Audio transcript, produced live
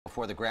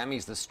For the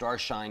Grammys, the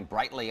stars shined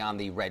brightly on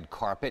the red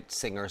carpet.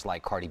 Singers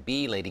like Cardi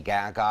B, Lady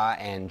Gaga,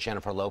 and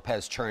Jennifer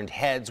Lopez turned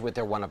heads with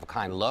their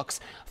one-of-a-kind looks.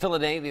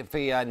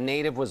 Philadelphia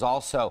native was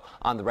also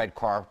on the red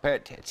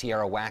carpet.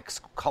 Tierra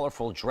Whack's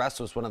colorful dress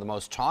was one of the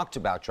most talked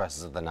about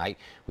dresses of the night.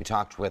 We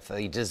talked with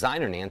the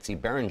designer Nancy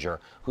Berenger,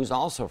 who's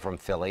also from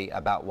Philly,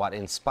 about what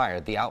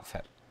inspired the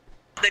outfit.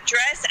 The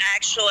dress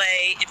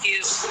actually, if you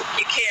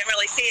can't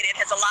really see it, it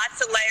has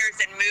lots of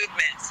layers and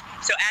movements.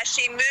 So as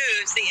she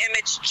moves, the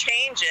image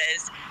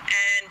changes,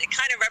 and it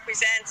kind of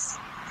represents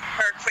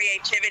her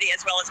creativity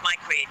as well as my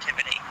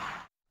creativity.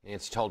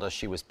 Nancy told us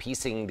she was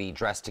piecing the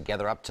dress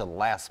together up to the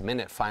last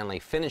minute, finally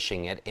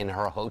finishing it in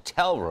her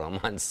hotel room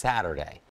on Saturday.